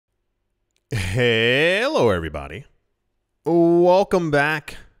Hello, everybody. Welcome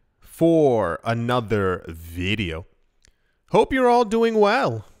back for another video. Hope you're all doing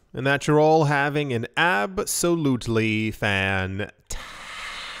well and that you're all having an absolutely fantastic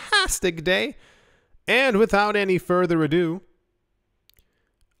day. And without any further ado,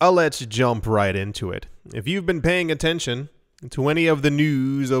 let's jump right into it. If you've been paying attention to any of the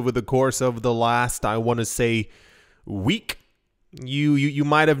news over the course of the last, I want to say, week, you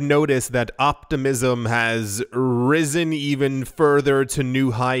might have noticed that optimism has risen even further to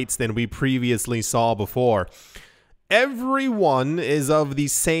new heights than we previously saw before. Everyone is of the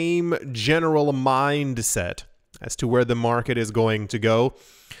same general mindset as to where the market is going to go,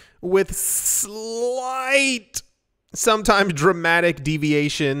 with slight, sometimes dramatic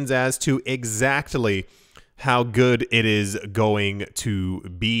deviations as to exactly how good it is going to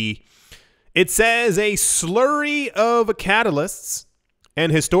be. It says a slurry of catalysts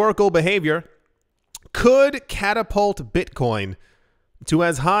and historical behavior could catapult Bitcoin to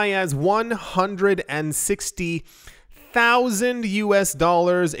as high as 160,000 US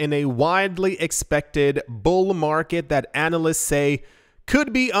dollars in a widely expected bull market that analysts say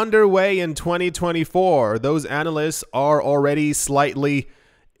could be underway in 2024. Those analysts are already slightly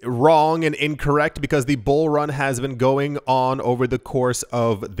wrong and incorrect because the bull run has been going on over the course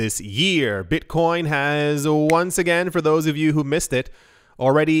of this year. Bitcoin has once again, for those of you who missed it,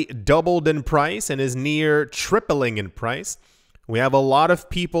 already doubled in price and is near tripling in price. We have a lot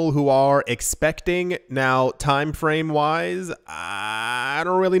of people who are expecting, now time frame wise, I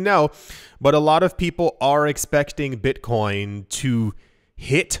don't really know, but a lot of people are expecting Bitcoin to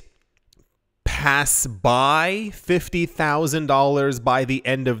pass by $50,000 by the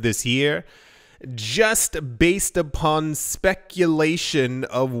end of this year, just based upon speculation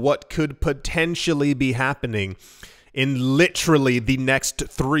of what could potentially be happening in literally the next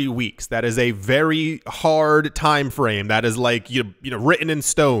 3 weeks. That is a very hard time frame. That is like written in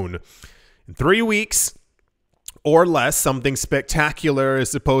stone. In 3 weeks or less, something spectacular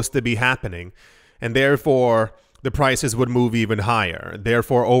is supposed to be happening, and therefore the prices would move even higher.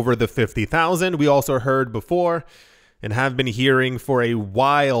 Therefore, over the 50,000, we also heard before and have been hearing for a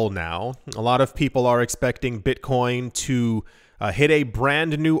while now, a lot of people are expecting Bitcoin to hit a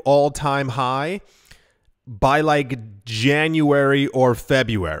brand new all-time high by like January or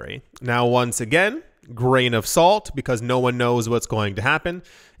February. Now, once again, grain of salt, because no one knows what's going to happen.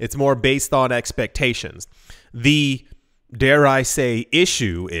 It's more based on expectations. The, dare I say,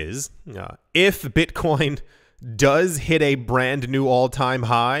 issue is if Bitcoin does hit a brand new all-time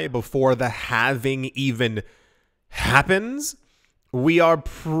high before the halving even happens, we are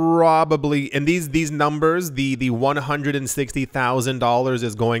probably, and these numbers, the $160,000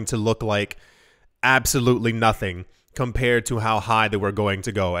 is going to look like absolutely nothing compared to how high they were going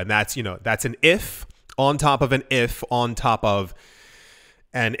to go. And that's, that's an if on top of an if on top of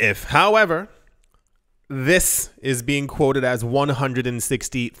an if. However, this is being quoted as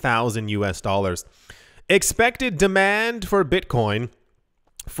 160,000 US dollars. Expected demand for Bitcoin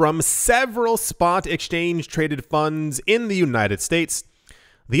from several spot exchange traded funds in the United States,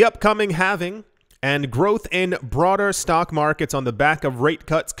 the upcoming halving, and growth in broader stock markets on the back of rate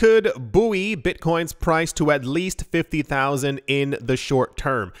cuts could buoy Bitcoin's price to at least 50,000 in the short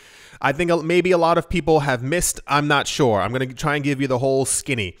term. I think maybe a lot of people have missed. I'm not sure. I'm going to try and give you the whole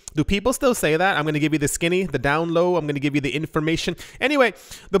skinny. Do people still say that? I'm going to give you the skinny, the down low. I'm going to give you the information. Anyway,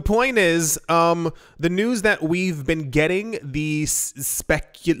 the point is, the news that we've been getting, these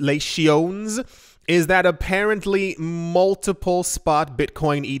speculations, is that apparently multiple spot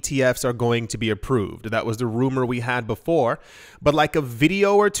Bitcoin ETFs are going to be approved. That was the rumor we had before. But like a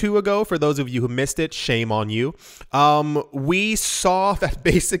video or two ago, for those of you who missed it, shame on you, we saw that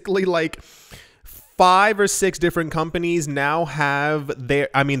basically like 5 or 6 different companies now have their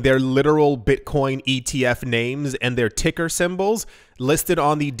literal Bitcoin ETF names and their ticker symbols listed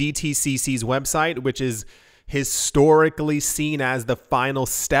on the DTCC's website, which is historically seen as the final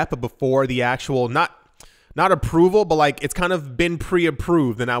step before the actual, not approval, but like it's kind of been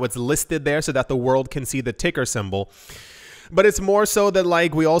pre-approved and now it's listed there so that the world can see the ticker symbol. But it's more so that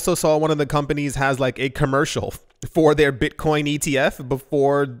like we also saw one of the companies has like a commercial for their Bitcoin ETF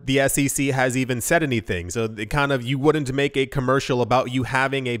before the SEC has even said anything. So it kind of, you wouldn't make a commercial about you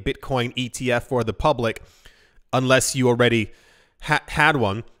having a Bitcoin ETF for the public unless you already had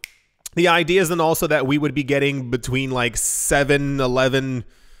one. The idea is then also that we would be getting between like 7-11,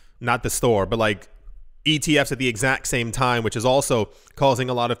 not the store, but like ETFs at the exact same time, which is also causing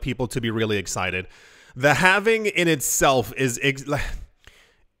a lot of people to be really excited. The halving in itself is,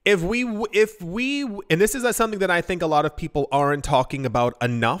 if we, and this is something that I think a lot of people aren't talking about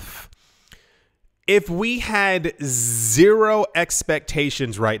enough. If we had zero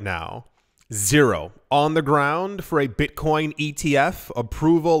expectations right now, zero on the ground for a Bitcoin ETF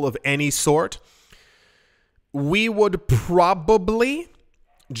approval of any sort, we would probably,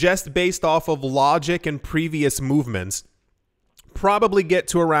 just based off of logic and previous movements, probably get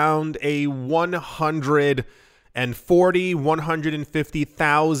to around a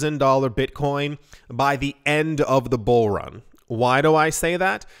 $150,000 Bitcoin by the end of the bull run. Why do I say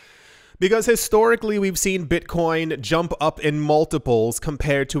that? Because historically, we've seen Bitcoin jump up in multiples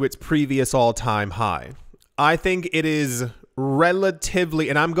compared to its previous all-time high. I think it is relatively,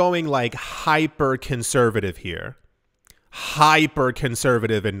 and I'm going like hyper conservative here, hyper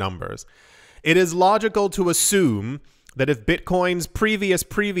conservative in numbers. It is logical to assume that if Bitcoin's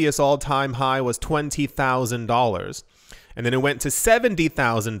previous all-time high was $20,000, and then it went to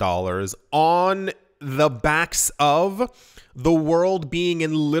 $70,000 on the backs of the world being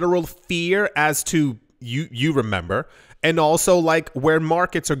in literal fear as to, you remember, and also like where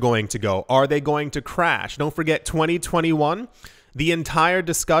markets are going to go. Are they going to crash? Don't forget 2021, the entire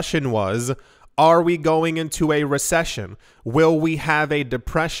discussion was, are we going into a recession? Will we have a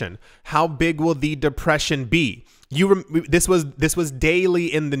depression? How big will the depression be? This was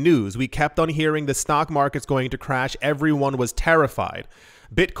daily in the news. We kept on hearing the stock market's going to crash. Everyone was terrified.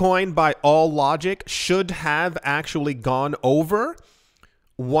 Bitcoin, by all logic, should have actually gone over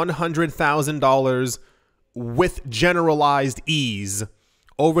 $100,000 with generalized ease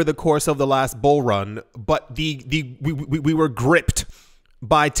over the course of the last bull run, but we were gripped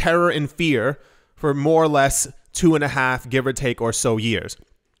by terror and fear for more or less 2.5, give or take, or so years.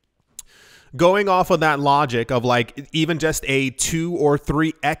 Going off of that logic of like even just a 2 or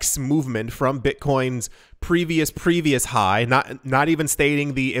 3x movement from Bitcoin's previous high, not even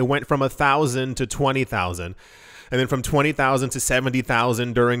stating it went from 1,000 to 20,000, and then from 20,000 to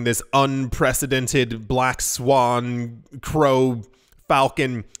 70,000 during this unprecedented black swan, crow,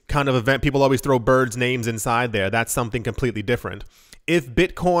 falcon kind of event. People always throw birds' names inside there. That's something completely different. If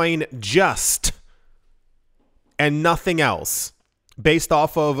Bitcoin just and nothing else, based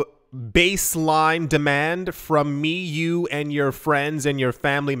off of baseline demand from me, you, and your friends and your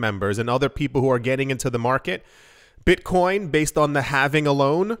family members and other people who are getting into the market, Bitcoin, based on the halving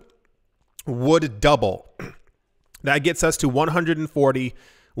alone, would double. That gets us to $140,000,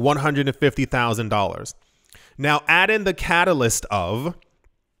 $150,000. Now, add in the catalyst of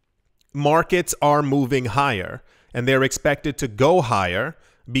markets are moving higher, and they're expected to go higher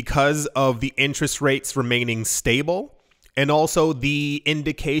because of the interest rates remaining stable. And also the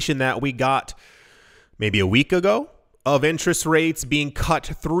indication that we got maybe a week ago of interest rates being cut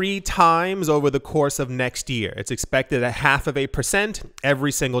 3 times over the course of next year. It's expected at 0.5%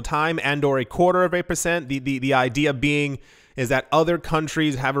 every single time, and or 0.25%. The idea being is that other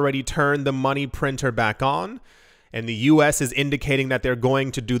countries have already turned the money printer back on, and the US is indicating that they're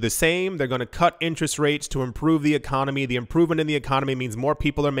going to do the same. They're going to cut interest rates to improve the economy. The improvement in the economy means more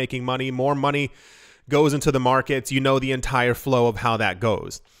people are making money, more money goes into the markets. You know the entire flow of how that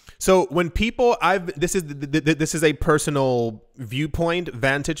goes. So when people, this is a personal viewpoint,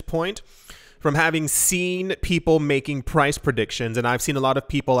 vantage point from having seen people making price predictions, and I've seen a lot of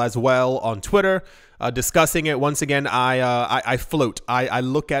people as well on Twitter discussing it. Once again, I float. I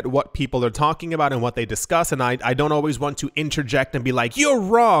look at what people are talking about and what they discuss, and I don't always want to interject and be like, you're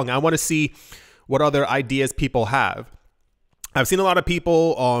wrong. I want to see what other ideas people have. I've seen a lot of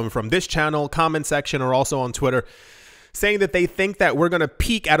people from this channel, comment section, or also on Twitter, saying that they think that we're going to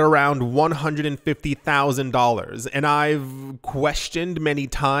peak at around $150,000. And I've questioned many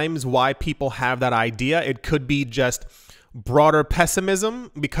times why people have that idea. It could be just broader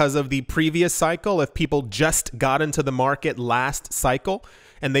pessimism because of the previous cycle. If people just got into the market last cycle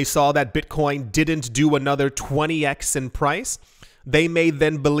and they saw that Bitcoin didn't do another 20x in price, they may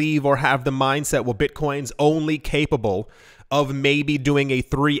then believe or have the mindset, well, Bitcoin's only capable of maybe doing a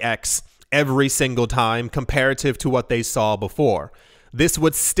 3x every single time comparative to what they saw before. This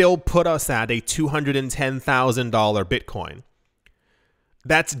would still put us at a $210,000 Bitcoin.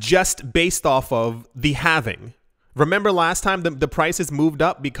 That's just based off of the halving. Remember last time the prices moved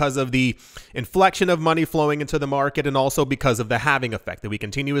up because of the inflection of money flowing into the market, and also because of the halving effect that we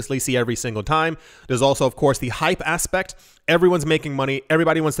continuously see every single time. There's also, of course, the hype aspect. Everyone's making money.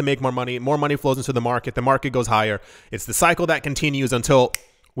 Everybody wants to make more money. More money flows into the market goes higher. It's the cycle that continues until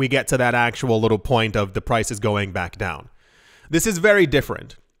we get to that actual little point of the prices going back down. This is very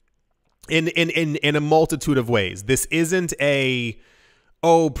different in a multitude of ways. This isn't a,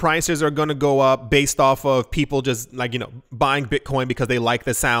 oh, prices are going to go up based off of people just like, buying Bitcoin because they like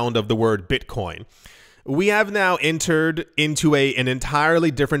the sound of the word Bitcoin. We have now entered into an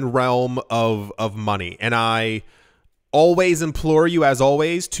entirely different realm of money. And I always implore you, as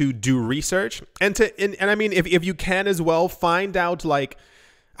always, to do research and I mean, if you can as well, find out, like,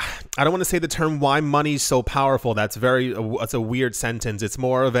 I don't want to say the term why money is so powerful. That's a weird sentence. It's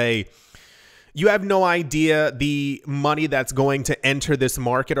more of a, you have no idea the money that's going to enter this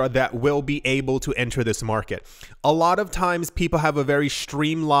market or that will be able to enter this market. A lot of times people have a very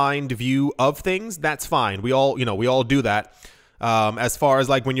streamlined view of things. That's fine. We all do that. As far as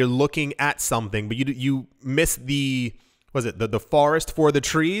like when you're looking at something, but you miss the forest for the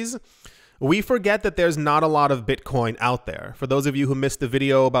trees. We forget that there's not a lot of Bitcoin out there. For those of you who missed the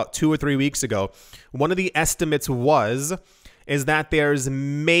video about 2 or 3 weeks ago, one of the estimates is that there's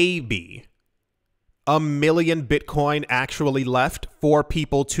maybe 1 million Bitcoin actually left for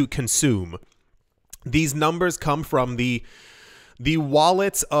people to consume. These numbers come from the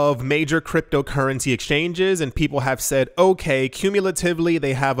wallets of major cryptocurrency exchanges, and people have said, okay, cumulatively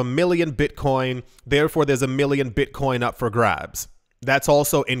they have 1 million Bitcoin, therefore there's 1 million Bitcoin up for grabs. That's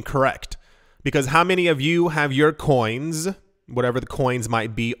also incorrect, because how many of you have your coins, whatever the coins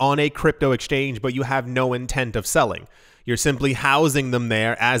might be, on a crypto exchange, but you have no intent of selling? You're simply housing them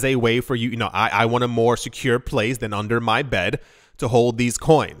there as a way for you, I want a more secure place than under my bed to hold these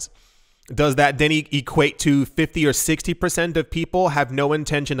coins. Does that then equate to 50 or 60% of people have no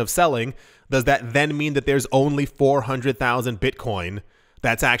intention of selling? Does that then mean that there's only 400,000 Bitcoin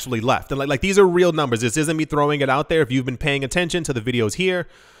that's actually left? And like these are real numbers. This isn't me throwing it out there. If you've been paying attention to the videos here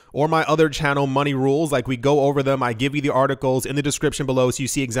or my other channel, Money Rules, like we go over them. I give you the articles in the description below so you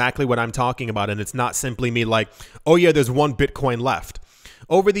see exactly what I'm talking about. And it's not simply me like, oh yeah, there's 1 Bitcoin left.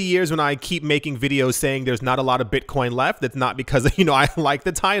 Over the years, when I keep making videos saying there's not a lot of Bitcoin left, it's not because, I like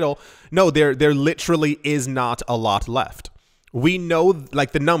the title. No, there literally is not a lot left. We know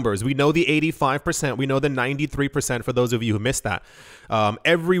like the numbers. We know the 85%. We know the 93% for those of you who missed that.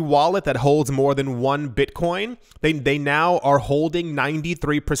 Every wallet that holds more than 1 Bitcoin, they now are holding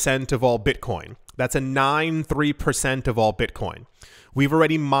 93% of all Bitcoin. That's a 93% of all Bitcoin. We've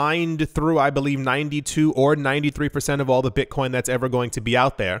already mined through, I believe, 92 or 93% of all the Bitcoin that's ever going to be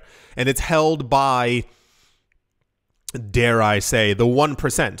out there. And it's held by, dare I say, the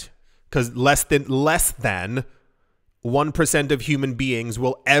 1%. Because less than 1% of human beings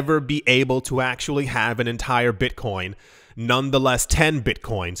will ever be able to actually have an entire Bitcoin. Nonetheless, 10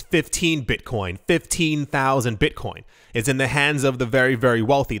 Bitcoins, 15 Bitcoin, 15,000 Bitcoin. It's in the hands of the very, very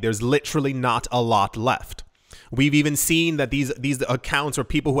wealthy. There's literally not a lot left. We've even seen that these accounts or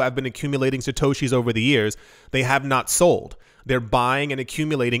people who have been accumulating Satoshis over the years, they have not sold. They're buying and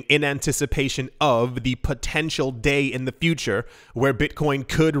accumulating in anticipation of the potential day in the future where Bitcoin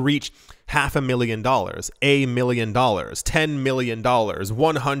could reach $500,000, $1 million, $10 million,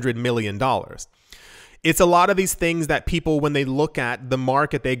 $100 million. It's a lot of these things that people, when they look at the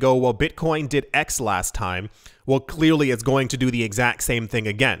market, they go, well, Bitcoin did X last time. Well, clearly it's going to do the exact same thing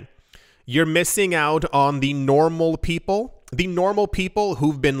again. You're missing out on the normal people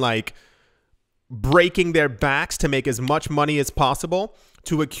who've been like breaking their backs to make as much money as possible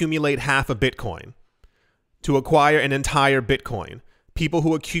to accumulate half a Bitcoin, to acquire an entire Bitcoin. People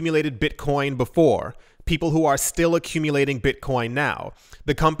who accumulated Bitcoin before, people who are still accumulating Bitcoin now,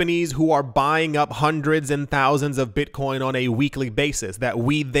 the companies who are buying up hundreds and thousands of Bitcoin on a weekly basis that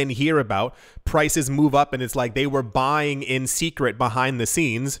we then hear about. Prices move up and it's like they were buying in secret behind the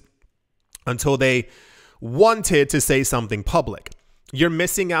scenes until they wanted to say something public. You're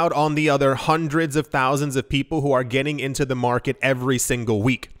missing out on the other hundreds of thousands of people who are getting into the market every single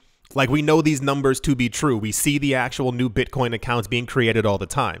week. Like, we know these numbers to be true. We see the actual new Bitcoin accounts being created all the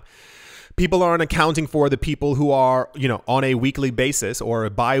time. People aren't accounting for the people who are, on a weekly basis or a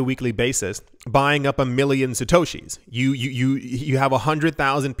bi-weekly basis buying up 1 million Satoshis. You have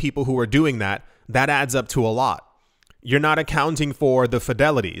 100,000 people who are doing that. That adds up to a lot. You're not accounting for the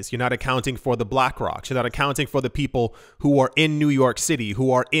Fidelities. You're not accounting for the BlackRocks. You're not accounting for the people who are in New York City,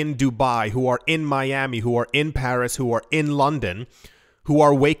 who are in Dubai, who are in Miami, who are in Paris, who are in London, who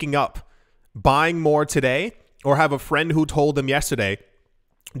are waking up, buying more today, or have a friend who told them yesterday,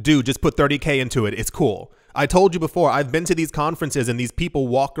 dude, just put 30K into it. It's cool. I told you before, I've been to these conferences and these people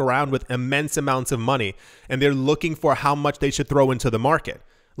walk around with immense amounts of money and they're looking for how much they should throw into the market.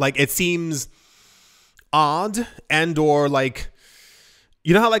 Like, it seems odd, and or like,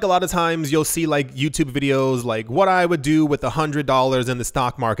 you know how like a lot of times you'll see like YouTube videos like what I would do with $100 in the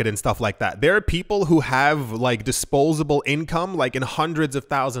stock market and stuff like that. There are people who have like disposable income like in hundreds of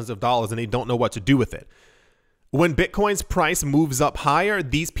thousands of dollars and they don't know what to do with it. When Bitcoin's price moves up higher,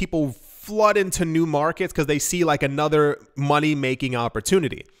 these people flood into new markets because they see like another money-making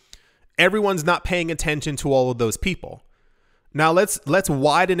opportunity. Everyone's not paying attention to all of those people. Now let's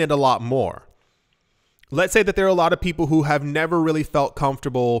widen it a lot more. Let's say that there are a lot of people who have never really felt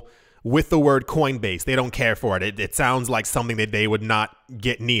comfortable with the word Coinbase. They don't care for it. It sounds like something that they would not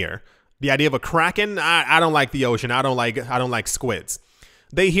get near. The idea of a Kraken, I don't like the ocean. I don't like squids.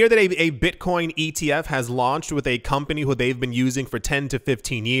 They hear that a Bitcoin ETF has launched with a company who they've been using for 10 to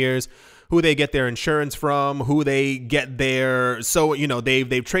 15 years, who they get their insurance from, who they get their, so, you know,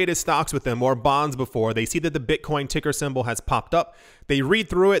 they've traded stocks with them or bonds before. They see that the Bitcoin ticker symbol has popped up. They read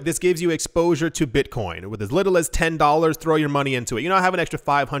through it. This gives you exposure to Bitcoin. With as little as $10, throw your money into it. You know, I have an extra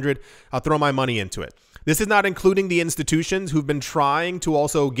 500, I'll throw my money into it. This is not including the institutions who've been trying to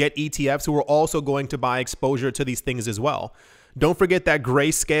also get ETFs who are also going to buy exposure to these things as well. Don't forget that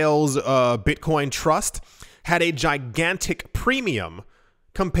Grayscale's Bitcoin Trust had a gigantic premium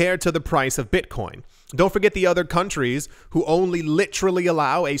compared to the price of Bitcoin. Don't forget the other countries who only literally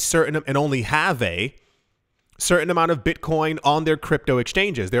allow a certain and only have a certain amount of Bitcoin on their crypto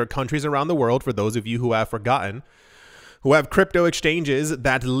exchanges. There are countries around the world, for those of you who have forgotten, who have crypto exchanges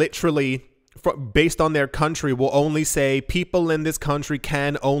that literally, based on their country, will only say people in this country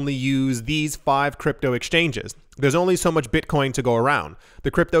can only use these 5 crypto exchanges. There's only so much Bitcoin to go around.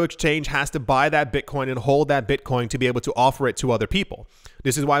 The crypto exchange has to buy that Bitcoin and hold that Bitcoin to be able to offer it to other people.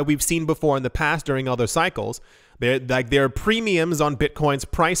 This is why we've seen before in the past during other cycles, there are premiums on Bitcoin's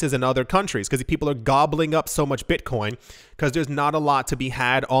prices in other countries because people are gobbling up so much Bitcoin because there's not a lot to be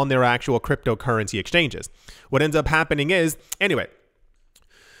had on their actual cryptocurrency exchanges. What ends up happening is, anyway,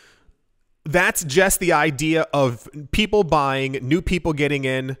 that's just the idea of people buying, new people getting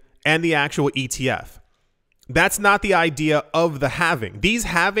in, and the actual ETF. That's not the idea of the halving. These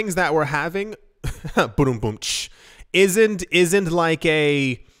halvings that we're having, boom, boom, isn't like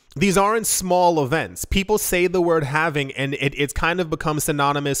these aren't small events. People say the word halving and it's kind of become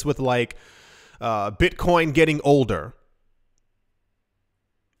synonymous with like Bitcoin getting older.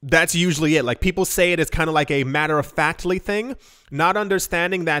 That's usually it. Like people say it as kind of like a matter-of-factly thing, not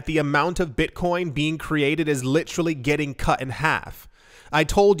understanding that the amount of Bitcoin being created is literally getting cut in half. I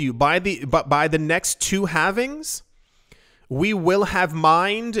told you by the next 2 halvings, we will have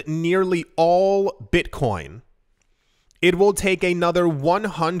mined nearly all Bitcoin. It will take another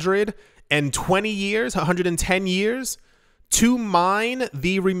 120 years, 110 years to mine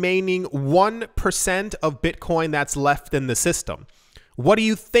the remaining 1% of Bitcoin that's left in the system. What do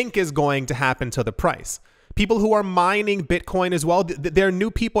you think is going to happen to the price? People who are mining Bitcoin as well, there are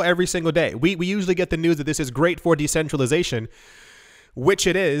new people every single day. We usually get the news that this is great for decentralization, which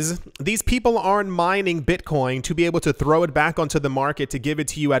it is. These people aren't mining Bitcoin to be able to throw it back onto the market to give it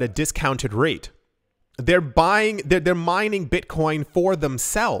to you at a discounted rate. They're mining Bitcoin for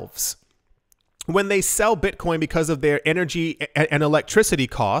themselves. When they sell Bitcoin because of their energy and electricity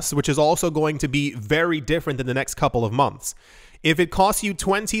costs, which is also going to be very different in the next couple of months. If it costs you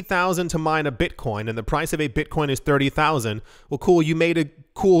 $20,000 to mine a Bitcoin and the price of a Bitcoin is $30,000, well, cool, you made a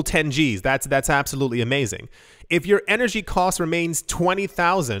cool 10 G's. That's absolutely amazing. If your energy cost remains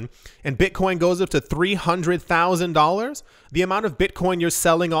 $20,000 and Bitcoin goes up to $300,000, the amount of Bitcoin you're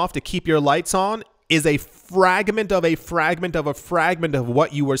selling off to keep your lights on is a fragment of a fragment of a fragment of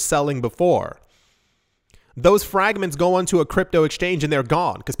what you were selling before. Those fragments go onto a crypto exchange and they're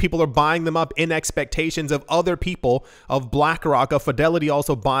gone because people are buying them up in expectations of other people, of BlackRock, of Fidelity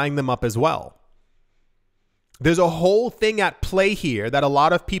also buying them up as well. There's a whole thing at play here that a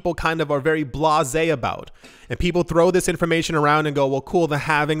lot of people kind of are very blasé about. And people throw this information around and go, well, cool, the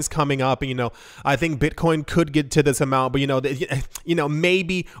halving's coming up. And, you know, I think Bitcoin could get to this amount, but, you know,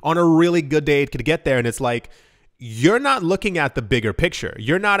 maybe on a really good day it could get there. And it's like, you're not looking at the bigger picture.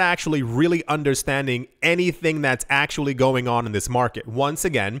 You're not actually really understanding anything that's actually going on in this market. Once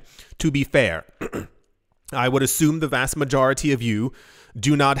again, to be fair, I would assume the vast majority of you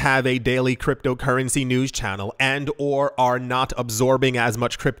do not have a daily cryptocurrency news channel and or are not absorbing as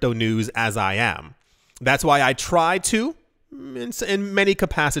much crypto news as I am. That's why I try to, in many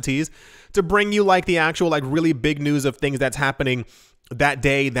capacities, to bring you like the actual like really big news of things that's happening that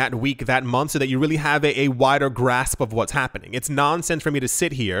day, that week, that month, so that you really have a wider grasp of what's happening. It's nonsense for me to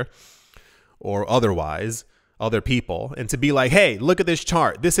sit here, or otherwise, other people, and to be like, hey, look at this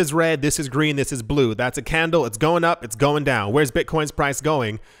chart. This is red, this is green, this is blue. That's a candle, it's going up, it's going down. Where's Bitcoin's price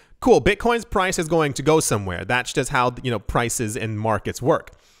going? Cool, Bitcoin's price is going to go somewhere. That's just how, you know, prices and markets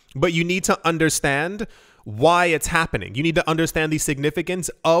work. But you need to understand why it's happening. You need to understand the significance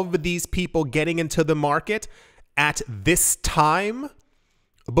of these people getting into the market at this time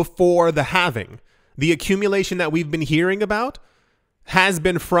before the halving. The accumulation that we've been hearing about has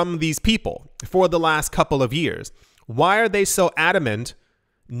been from these people for the last couple of years. Why are they so adamant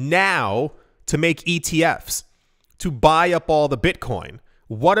now to make ETFs, to buy up all the Bitcoin.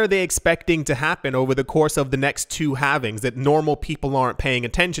 What are they expecting to happen over the course of the next two halvings that normal people aren't paying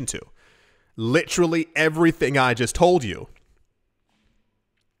attention to? Literally everything I just told you.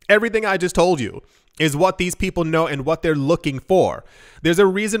 Everything I just told you is what these people know and what they're looking for. There's a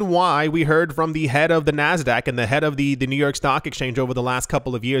reason why we heard from the head of the NASDAQ and the head of the New York Stock Exchange over the last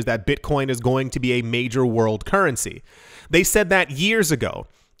couple of years that Bitcoin is going to be a major world currency. They said that years ago,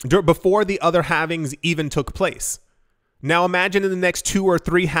 before the other halvings even took place. Now imagine in the next 2 or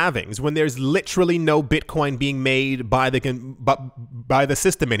 3 halvings when there's literally no Bitcoin being made by the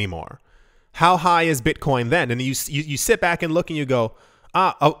system anymore. How high is Bitcoin then? And you sit back and look and you go,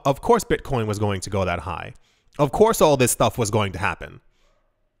 of course Bitcoin was going to go that high. Of course all this stuff was going to happen.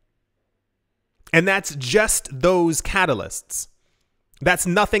 And that's just those catalysts. That's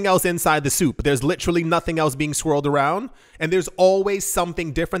nothing else inside the soup. There's literally nothing else being swirled around. And there's always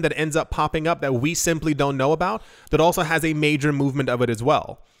something different that ends up popping up that we simply don't know about that also has a major movement of it as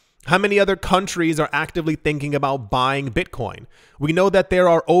well. How many other countries are actively thinking about buying Bitcoin? We know that there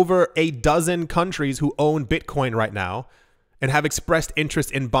are over a dozen countries who own Bitcoin right now and have expressed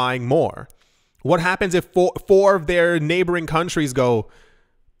interest in buying more. What happens if four of their neighboring countries go,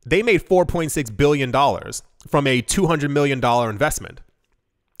 they made $4.6 billion from a $200 million investment?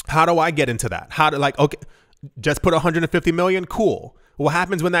 How do I get into that? Okay, just put 150 million? Cool. What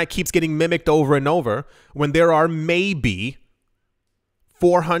happens when that keeps getting mimicked over and over when there are maybe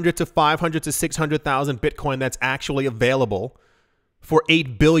 400 to 500 to 600,000 Bitcoin that's actually available for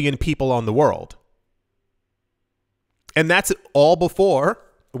 8 billion people on the world? And that's all before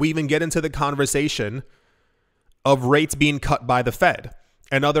we even get into the conversation of rates being cut by the Fed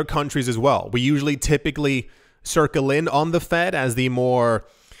and other countries as well. We usually typically circle in on the Fed as the more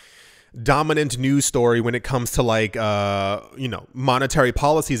dominant news story when it comes to monetary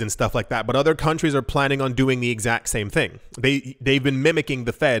policies and stuff like that. But other countries are planning on doing the exact same thing. They've been mimicking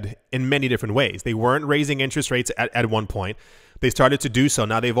the Fed in many different ways. They weren't raising interest rates at one point. They started to do so.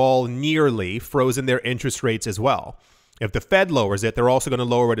 Now they've all nearly frozen their interest rates as well. If the Fed lowers it, they're also going to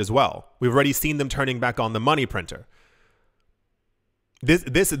lower it as well. We've already seen them turning back on the money printer.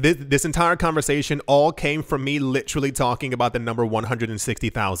 This entire conversation all came from me literally talking about the number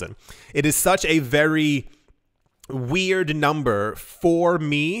 160,000. It is such a very weird number for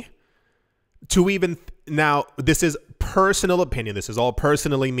me to even now. This is personal opinion. This is all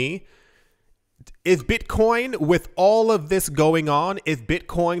personally me. Is Bitcoin, with all of this going on, is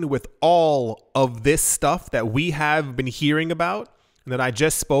Bitcoin with all of this stuff that we have been hearing about and that I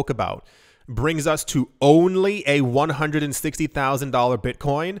just spoke about, brings us to only a $160,000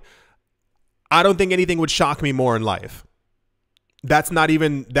 Bitcoin? I don't think anything would shock me more in life. That's not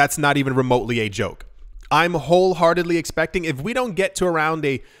even remotely a joke. I'm wholeheartedly expecting, if we don't get to around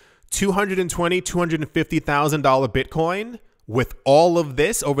a $220,000, $250,000 Bitcoin with all of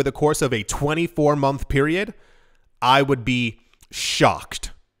this over the course of a 24-month period, I would be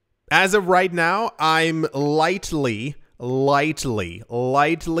shocked. As of right now, I'm lightly in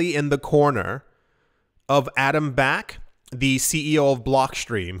the corner of Adam Back, the CEO of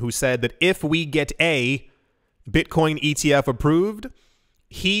Blockstream, who said that if we get a Bitcoin ETF approved,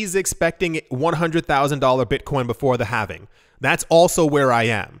 he's expecting $100,000 Bitcoin before the halving. That's also where I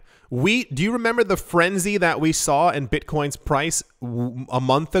am. Do you remember the frenzy that we saw in Bitcoin's price a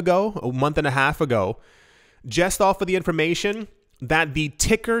month and a half ago, just off of the information that the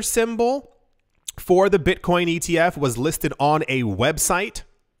ticker symbol for the Bitcoin ETF was listed on a website?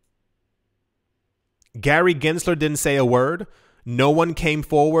 Gary Gensler didn't say a word. No one came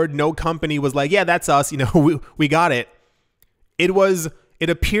forward. No company was like, yeah, that's us. We got it. It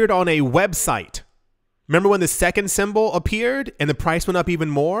appeared on a website. Remember when the second symbol appeared and the price went up even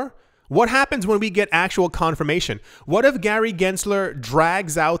more? What happens when we get actual confirmation? What if Gary Gensler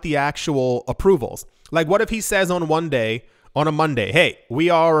drags out the actual approvals? Like, what if he says on a Monday, hey, we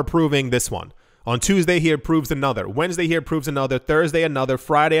are approving this one. On Tuesday, he approves another. Wednesday, he approves another. Thursday, another.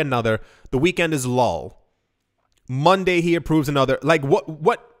 Friday, another. The weekend is lull. Monday, he approves another. Like,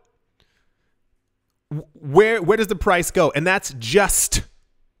 where does the price go? And that's just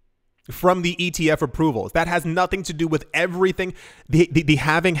from the ETF approvals. That has nothing to do with everything. The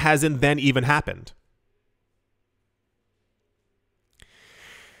halving hasn't then even happened.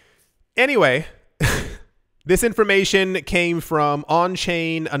 Anyway, this information came from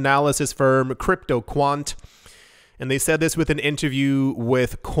on-chain analysis firm CryptoQuant, and they said this with an interview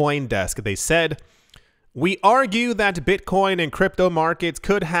with CoinDesk. They said, "We argue that Bitcoin and crypto markets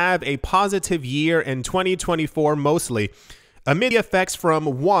could have a positive year in 2024, mostly amid the effects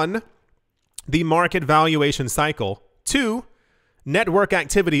from 1, the market valuation cycle, 2, Network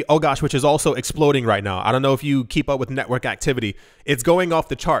activity, oh gosh, which is also exploding right now. I don't know if you keep up with network activity. It's going off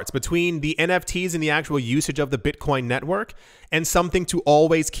the charts between the NFTs and the actual usage of the Bitcoin network. And something to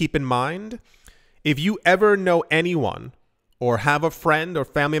always keep in mind, if you ever know anyone or have a friend or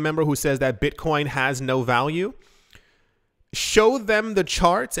family member who says that Bitcoin has no value, show them the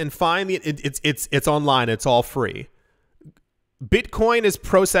charts and find it's online. It's all free. Bitcoin is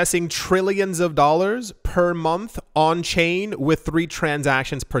processing trillions of dollars per month on chain with 3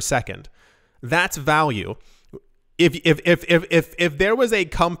 transactions per second. That's value. If there was a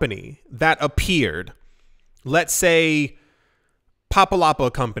company that appeared, let's say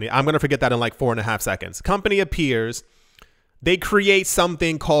Papalapa company, I'm going to forget that in like 4.5 seconds. Company appears, they create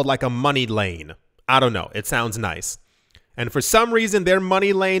something called like a money lane. I don't know. It sounds nice. And for some reason, their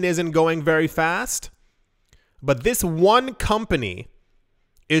money lane isn't going very fast. But this one company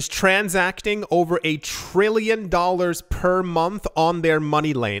is transacting over $1 trillion per month on their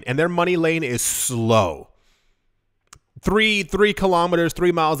money lane. And their money lane is slow. 3 kilometers,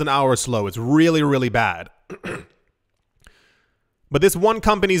 3 miles an hour slow. It's really, really bad. But this one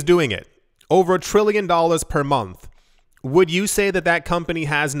company's doing it. Over $1 trillion per month. Would you say that that company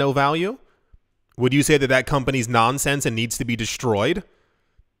has no value? Would you say that that company's nonsense and needs to be destroyed?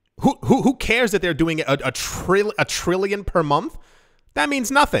 Who cares that they're doing it a trillion per month? That means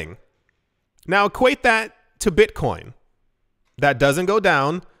nothing. Now equate that to Bitcoin. That doesn't go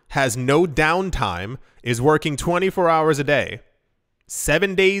down, has no downtime, is working 24 hours a day,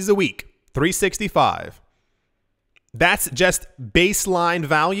 7 days a week, 365. That's just baseline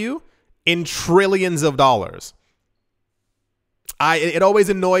value in trillions of dollars. It always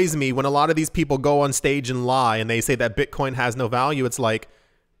annoys me when a lot of these people go on stage and lie and they say that Bitcoin has no value. It's like,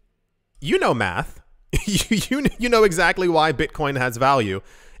 you know math. you know exactly why Bitcoin has value.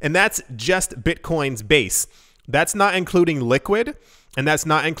 And that's just Bitcoin's base. That's not including Liquid, and that's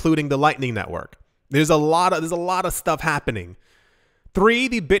not including the Lightning Network. There's a lot of stuff happening. 3,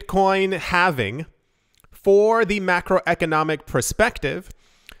 the Bitcoin halving. 4, the macroeconomic perspective.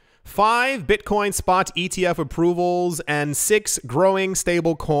 5, Bitcoin spot ETF approvals, and 6, growing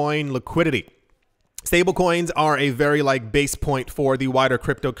stablecoin liquidity. Stablecoins are a very base point for the wider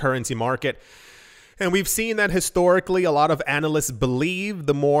cryptocurrency market. And we've seen that historically, a lot of analysts believe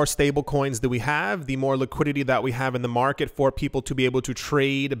the more stable coins that we have, the more liquidity that we have in the market for people to be able to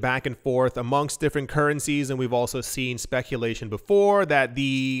trade back and forth amongst different currencies. And we've also seen speculation before that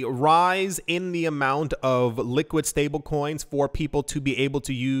the rise in the amount of liquid stable coins for people to be able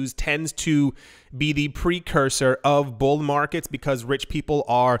to use tends to be the precursor of bull markets, because rich people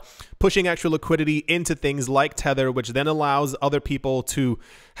are pushing extra liquidity into things like Tether, which then allows other people to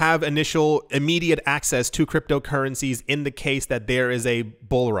have immediate access to cryptocurrencies in the case that there is a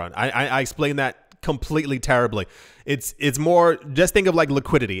bull run. I explained that completely terribly. It's more, just think of like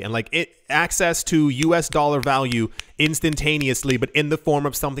liquidity and access to US dollar value instantaneously, but in the form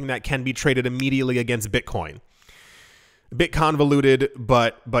of something that can be traded immediately against Bitcoin. A bit convoluted,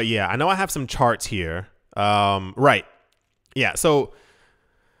 but yeah, I know I have some charts here. Right. Yeah, so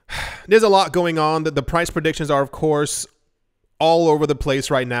there's a lot going on. The price predictions are, of course, all over the place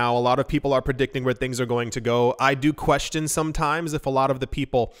right now. A lot of people are predicting where things are going to go. I do question sometimes if a lot of the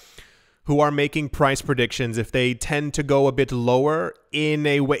people who are making price predictions, if they tend to go a bit lower in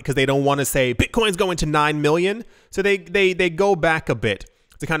a way, because they don't want to say Bitcoin's going to 9 million. So they go back a bit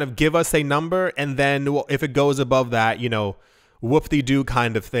to kind of give us a number, and then if it goes above that, whoop-de-doo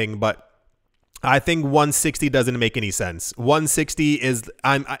kind of thing. But I think 160 doesn't make any sense. 160 is,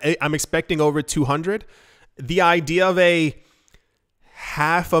 I'm expecting over 200. The idea of a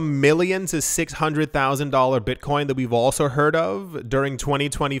 $500,000 to $600,000 Bitcoin that we've also heard of during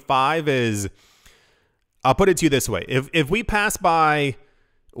 2025 is, I'll put it to you this way. If we pass by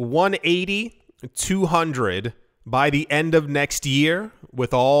 180, 200 by the end of next year,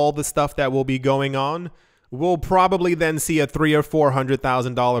 with all the stuff that will be going on, we'll probably then see a $300,000 or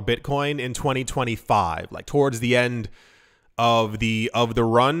 $400,000 Bitcoin in 2025, towards the end of the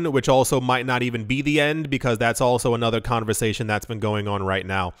run, which also might not even be the end, because that's also another conversation that's been going on right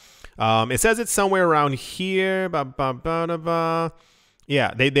now. It says it's somewhere around here.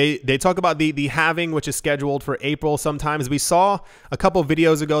 Yeah, they talk about the halving, which is scheduled for April. Sometimes we saw a couple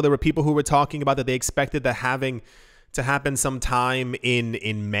videos ago, there were people who were talking about that they expected the halving to happen sometime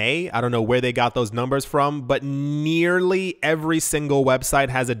in May. I don't know where they got those numbers from, but nearly every single website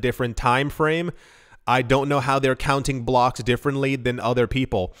has a different time frame. I don't know how they're counting blocks differently than other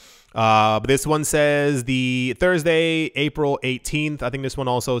people. But this one says the Thursday, April 18th. I think this one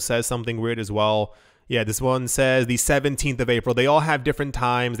also says something weird as well. Yeah, this one says the 17th of April. They all have different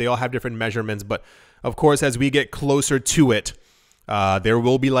times. They all have different measurements. But of course, as we get closer to it, There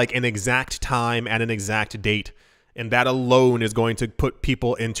will be like an exact time and an exact date, and that alone is going to put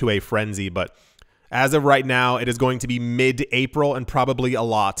people into a frenzy. But as of right now, it is going to be mid-April, and probably a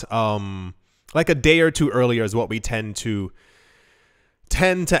lot like a day or two earlier is what we tend to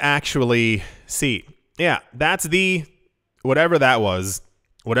actually see. Yeah, that's the whatever that was,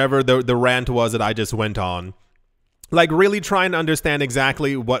 whatever the rant was that I just went on. Like, really trying to understand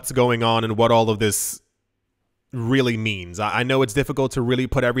exactly what's going on and what all of this really means. I know it's difficult to really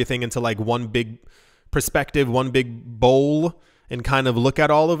put everything into like one big perspective, one big bowl, and kind of look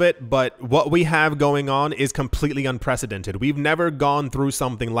at all of it. But what we have going on is completely unprecedented. We've never gone through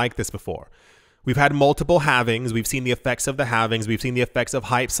something like this before. We've had multiple halvings. We've seen the effects of the halvings. We've seen the effects of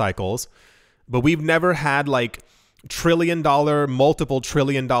hype cycles. But we've never had like multiple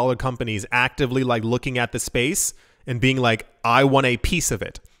trillion dollar companies actively like looking at the space and being like, I want a piece of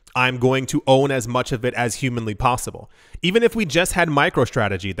it. I'm going to own as much of it as humanly possible. Even if we just had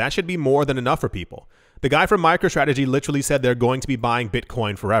MicroStrategy, that should be more than enough for people. The guy from MicroStrategy literally said they're going to be buying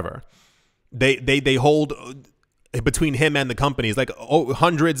Bitcoin forever. They hold, between him and the companies, like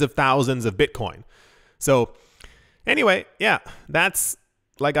hundreds of thousands of Bitcoin. So anyway, yeah, that's,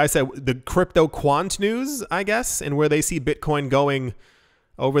 like I said, the crypto quant news, I guess, and where they see Bitcoin going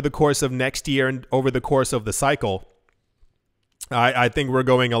over the course of next year and over the course of the cycle. I think we're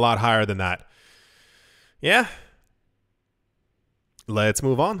going a lot higher than that. Yeah. Let's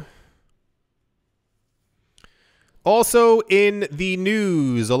move on. Also in the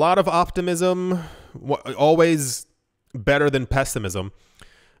news, a lot of optimism, always better than pessimism.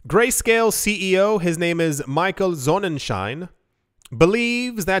 Grayscale CEO, his name is Michael Sonnenschein,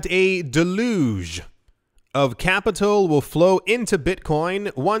 believes that a deluge of capital will flow into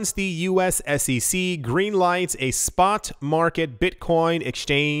Bitcoin once the US SEC greenlights a spot market Bitcoin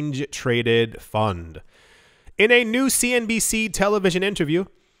exchange traded fund. In a new CNBC television interview,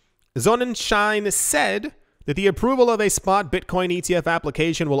 Sonnenschein said that the approval of a spot Bitcoin ETF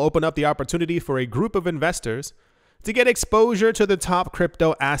application will open up the opportunity for a group of investors to get exposure to the top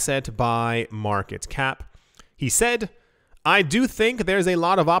crypto asset by market cap. He said, I do think there's a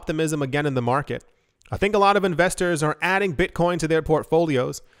lot of optimism again in the market. I think a lot of investors are adding Bitcoin to their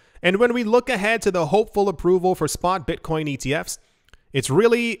portfolios. And when we look ahead to the hopeful approval for spot Bitcoin ETFs, it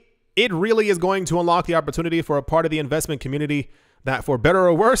really is going to unlock the opportunity for a part of the investment community that, for better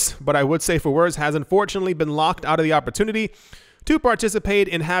or worse, but I would say for worse, has unfortunately been locked out of the opportunity to participate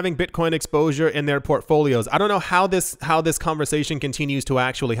in having Bitcoin exposure in their portfolios. I don't know how this conversation continues to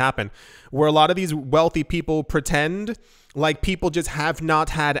actually happen, where a lot of these wealthy people pretend like people just have not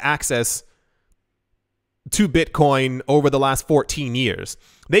had access to Bitcoin over the last 14 years.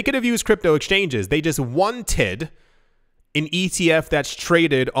 They could have used crypto exchanges. They just wanted an ETF that's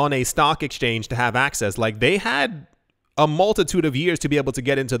traded on a stock exchange to have access. Like, they had a multitude of years to be able to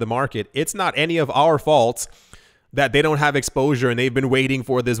get into the market. It's not any of our faults that they don't have exposure and they've been waiting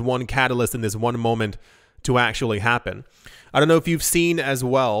for this one catalyst and this one moment to actually happen. I don't know if you've seen as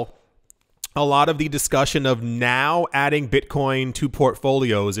well, a lot of the discussion of now adding Bitcoin to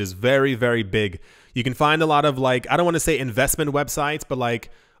portfolios is very, very big. You can find a lot of, like, I don't want to say investment websites, but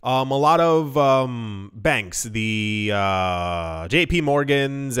like a lot of banks, the JP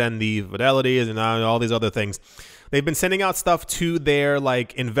Morgans and the Fidelities and all these other things. They've been sending out stuff to their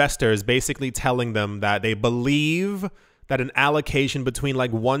like investors, basically telling them that they believe that an allocation between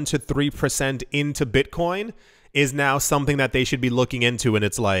like 1% to 3% into Bitcoin is now something that they should be looking into. And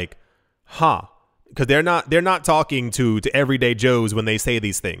it's like, huh? Because they're not talking to everyday Joes when they say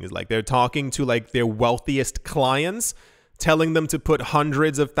these things. Like, they're talking to like their wealthiest clients, telling them to put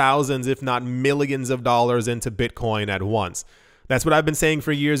hundreds of thousands, if not millions of dollars into Bitcoin at once. That's what I've been saying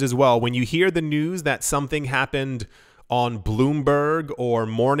for years as well. When you hear the news that something happened on Bloomberg or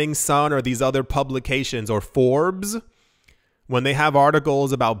Morning Sun or these other publications or Forbes, when they have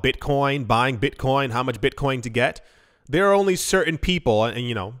articles about Bitcoin, buying Bitcoin, how much Bitcoin to get, there are only certain people, and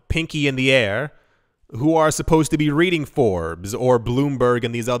you know, pinky in the air, who are supposed to be reading Forbes or Bloomberg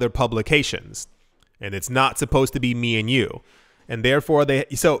and these other publications. And it's not supposed to be me and you. And therefore,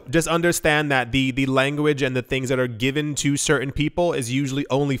 so just understand that the language and the things that are given to certain people is usually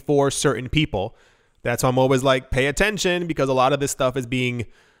only for certain people. That's why I'm always like, pay attention, because a lot of this stuff is being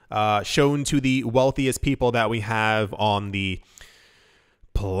shown to the wealthiest people that we have on the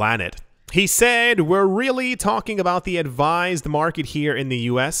planet. He said, we're really talking about the advised market here in the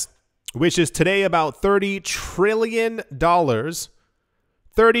US, which is today about $30 trillion.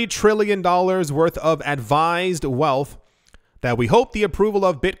 $30 trillion worth of advised wealth that we hope the approval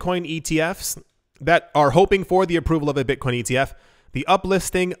of Bitcoin ETFs, that are hoping for the approval of a Bitcoin ETF, The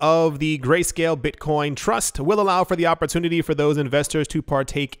uplisting of the Grayscale Bitcoin Trust will allow for the opportunity for those investors to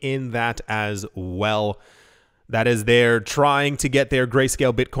partake in that as well. That is, they're trying to get their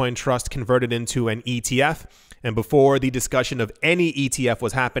Grayscale Bitcoin Trust converted into an ETF. And before the discussion of any ETF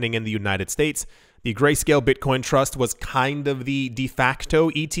was happening in the United States, the Grayscale Bitcoin Trust was kind of the de facto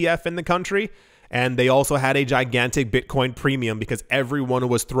ETF in the country. And they also had a gigantic Bitcoin premium because everyone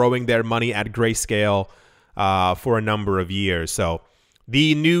was throwing their money at Grayscale for a number of years. So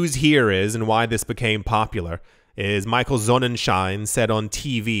the news here is, and why this became popular, is Michael Sonnenschein said on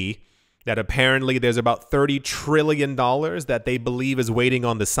TV that apparently there's about $30 trillion that they believe is waiting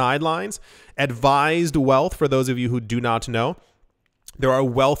on the sidelines. Advised wealth, for those of you who do not know, there are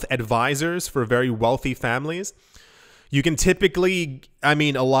wealth advisors for very wealthy families. You can typically, a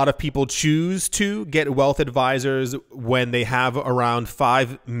lot of people choose to get wealth advisors when they have around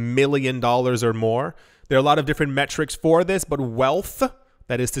 $5 million or more. There are a lot of different metrics for this, but wealth,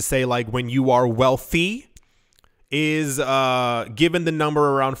 that is to say, like when you are wealthy, is given the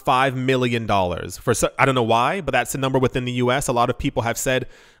number around $5 million. I don't know why, but that's the number within the US. A lot of people have said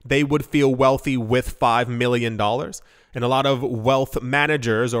they would feel wealthy with $5 million. And a lot of wealth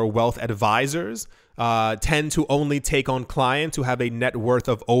managers or wealth advisors tend to only take on clients who have a net worth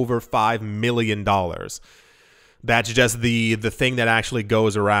of over $5 million. That's just the thing that actually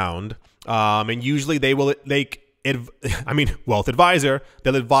goes around. And usually wealth advisor,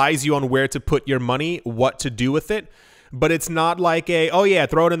 they'll advise you on where to put your money, what to do with it. But it's not like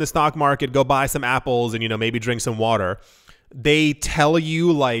throw it in the stock market, go buy some apples and, maybe drink some water. They tell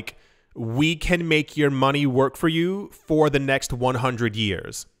you like, we can make your money work for you for the next 100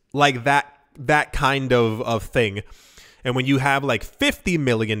 years. Like that kind of thing. And when you have like $50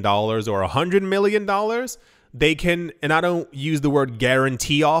 million or $100 million, they can, and I don't use the word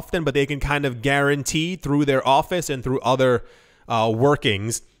guarantee often, but they can kind of guarantee through their office and through other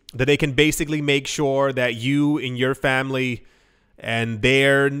workings that they can basically make sure that you and your family and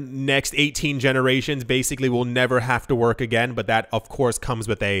their next 18 generations basically will never have to work again. But that, of course, comes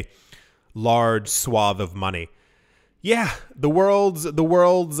with a large swath of money. Yeah, the world's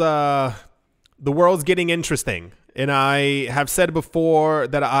getting interesting. And I have said before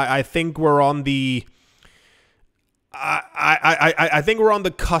that I think we're on the I think we're on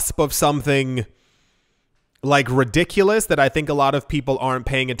the cusp of something like ridiculous that I think a lot of people aren't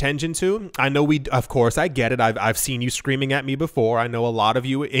paying attention to. I know of course, I get it. I've seen you screaming at me before. I know a lot of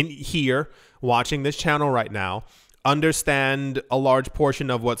you in here watching this channel right now understand a large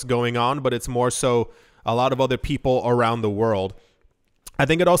portion of what's going on, but it's more so a lot of other people around the world. I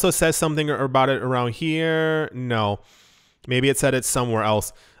think it also says something about it around here. No, maybe it said it somewhere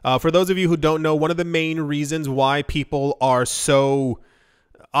else. For those of you who don't know, one of the main reasons why people are so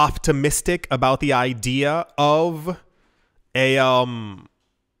optimistic about the idea of a Bitcoin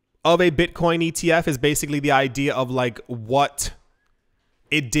ETF is basically the idea of like what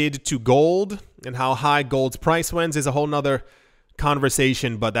it did to gold and how high gold's price went is a whole nother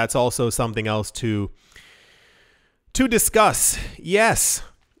conversation, but that's also something else to discuss. Yes.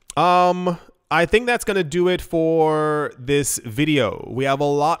 I think that's going to do it for this video. We have a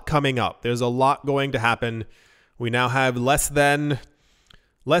lot coming up. There's a lot going to happen. We now have less than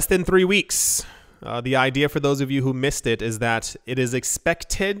 3 weeks. The idea for those of you who missed it is that it is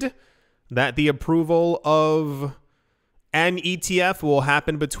expected that the approval of an ETF will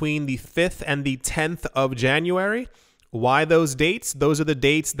happen between the 5th and the 10th of January. Why those dates? Those are the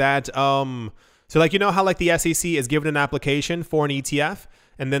dates that, so like, how like the SEC is given an application for an ETF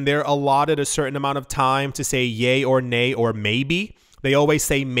and then they're allotted a certain amount of time to say yay or nay or maybe. They always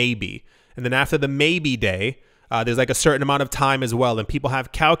say maybe. And then after the maybe day, there's like a certain amount of time as well. And people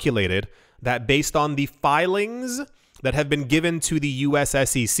have calculated that based on the filings that have been given to the US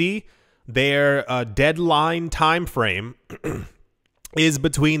SEC, their deadline time frame is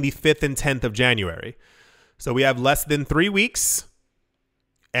between the 5th and 10th of January. So we have less than 3 weeks.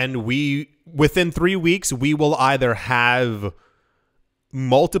 And within 3 weeks, we will either have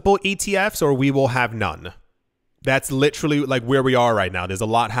multiple ETFs or we will have none. That's literally like where we are right now. There's a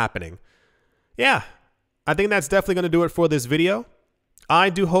lot happening. Yeah, I think that's definitely going to do it for this video. I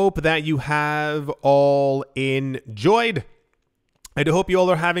do hope that you have all enjoyed. I do hope you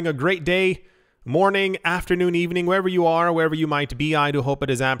all are having a great day, morning, afternoon, evening, wherever you are, wherever you might be. I do hope it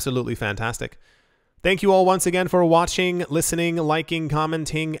is absolutely fantastic. Thank you all once again for watching, listening, liking,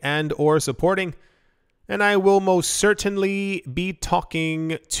 commenting, and or supporting. And I will most certainly be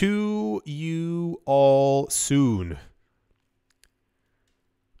talking to you all soon.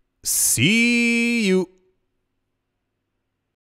 See you.